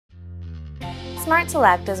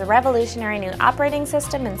SmartSelect is a revolutionary new operating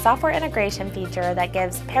system and software integration feature that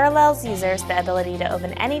gives Parallels users the ability to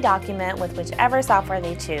open any document with whichever software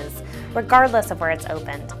they choose, regardless of where it's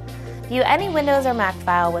opened. View any Windows or Mac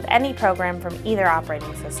file with any program from either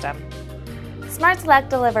operating system. SmartSelect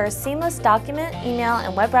delivers seamless document, email,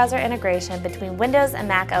 and web browser integration between Windows and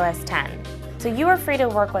Mac OS X, so you are free to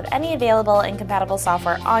work with any available and compatible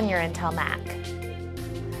software on your Intel Mac.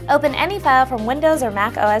 Open any file from Windows or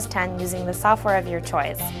Mac OS X using the software of your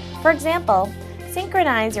choice. For example,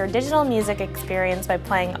 synchronize your digital music experience by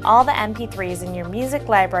playing all the MP3s in your music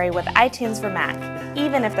library with iTunes for Mac,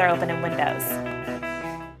 even if they're open in Windows.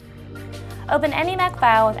 Open any Mac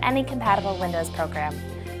file with any compatible Windows program.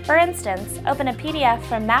 For instance, open a PDF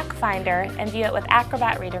from Mac Finder and view it with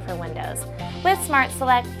Acrobat Reader for Windows. With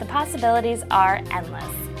SmartSelect, the possibilities are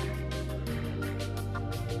endless.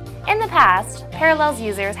 In the past, Parallels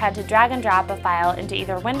users had to drag and drop a file into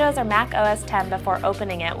either Windows or Mac OS X before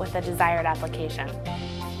opening it with the desired application.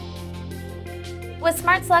 With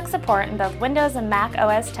SmartSelect support in both Windows and Mac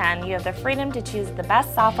OS X, you have the freedom to choose the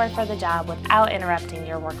best software for the job without interrupting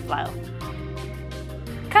your workflow.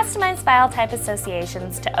 Customize file type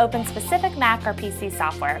associations to open specific Mac or PC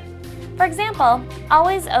software. For example,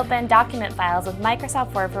 always open document files with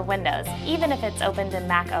Microsoft Word for Windows, even if it's opened in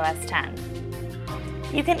Mac OS X.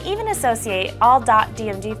 You can even associate all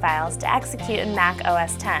 .dmg files to execute in Mac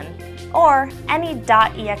OS X, or any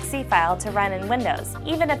 .exe file to run in Windows,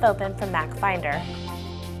 even if open from Mac Finder.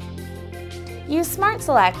 Use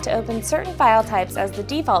SmartSelect to open certain file types as the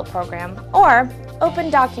default program, or open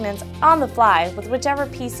documents on the fly with whichever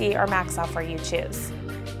PC or Mac software you choose.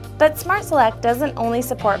 But SmartSelect doesn't only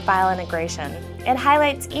support file integration, it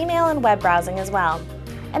highlights email and web browsing as well.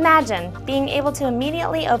 Imagine being able to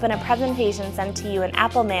immediately open a presentation sent to you in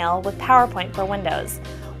Apple Mail with PowerPoint for Windows,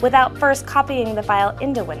 without first copying the file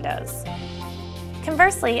into Windows.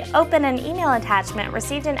 Conversely, open an email attachment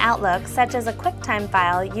received in Outlook, such as a QuickTime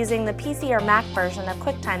file, using the PC or Mac version of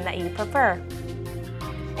QuickTime that you prefer.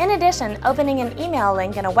 In addition, opening an email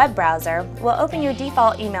link in a web browser will open your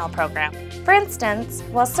default email program. For instance,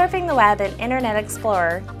 while surfing the web in Internet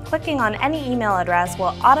Explorer, clicking on any email address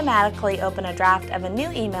will automatically open a draft of a new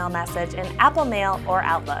email message in Apple Mail or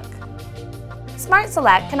Outlook.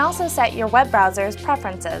 SmartSelect can also set your web browser's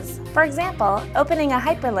preferences. For example, opening a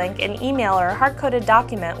hyperlink in email or a hard-coded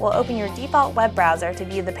document will open your default web browser to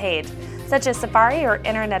view the page, such as Safari or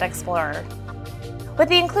Internet Explorer. With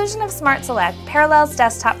the inclusion of SmartSelect, Parallels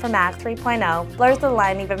Desktop for Mac 3.0 blurs the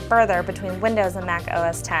line even further between Windows and Mac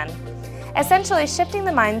OS X, essentially shifting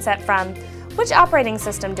the mindset from "which operating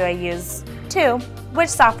system do I use?" to "which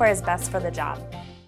software is best for the job?"